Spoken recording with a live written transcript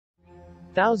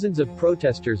Thousands of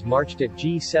protesters marched at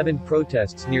G7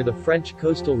 protests near the French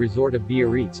coastal resort of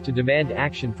Biarritz to demand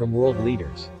action from world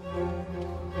leaders.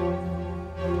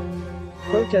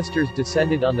 Protesters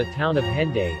descended on the town of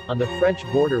Hendaye, on the French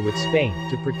border with Spain,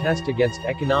 to protest against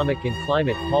economic and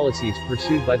climate policies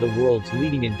pursued by the world's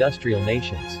leading industrial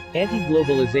nations.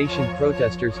 Anti-globalization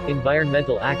protesters,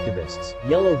 environmental activists,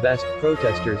 yellow vest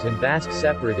protesters and Basque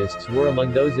separatists were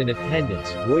among those in attendance,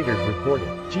 Reuters reported.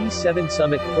 G7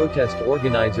 summit protest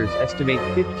organizers estimate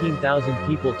 15,000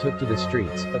 people took to the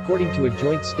streets, according to a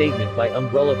joint statement by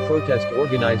umbrella protest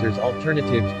organizers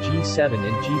Alternatives G7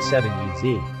 and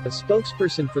G7EZ. A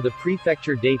spokesperson for the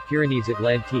Prefecture des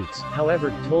Pyrénées-Atlantiques, however,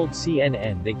 told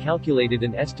CNN they calculated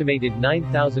an estimated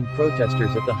 9,000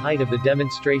 protesters at the height of the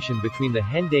demonstration between the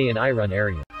Hendaye and Irun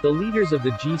area. The leaders of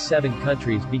the G7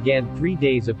 countries began 3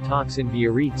 days of talks in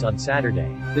Biarritz on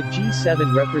Saturday. The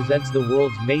G7 represents the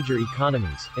world's major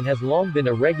economies, and has long been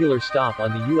a regular stop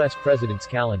on the U.S. president's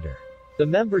calendar. The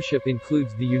membership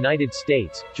includes the United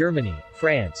States, Germany,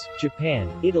 France, Japan,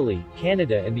 Italy,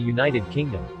 Canada and the United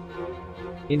Kingdom.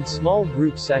 In small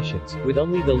group sessions, with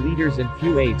only the leaders and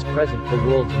few aides present, the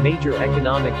world's major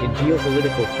economic and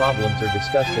geopolitical problems are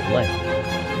discussed at length.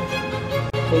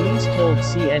 Police told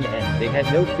CNN they had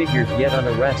no figures yet on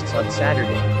arrests on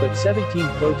Saturday, but 17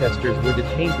 protesters were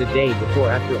detained the day before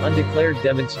after undeclared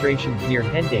demonstrations near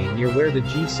Hendaye, near where the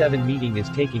G7 meeting is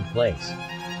taking place.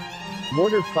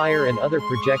 Mortar fire and other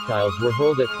projectiles were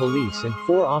hurled at police and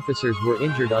 4 officers were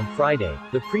injured on Friday,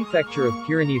 the Prefecture of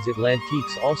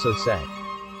Pyrénées-Atlantiques also said.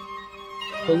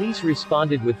 Police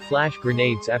responded with flash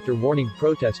grenades after warning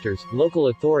protesters, local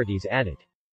authorities added.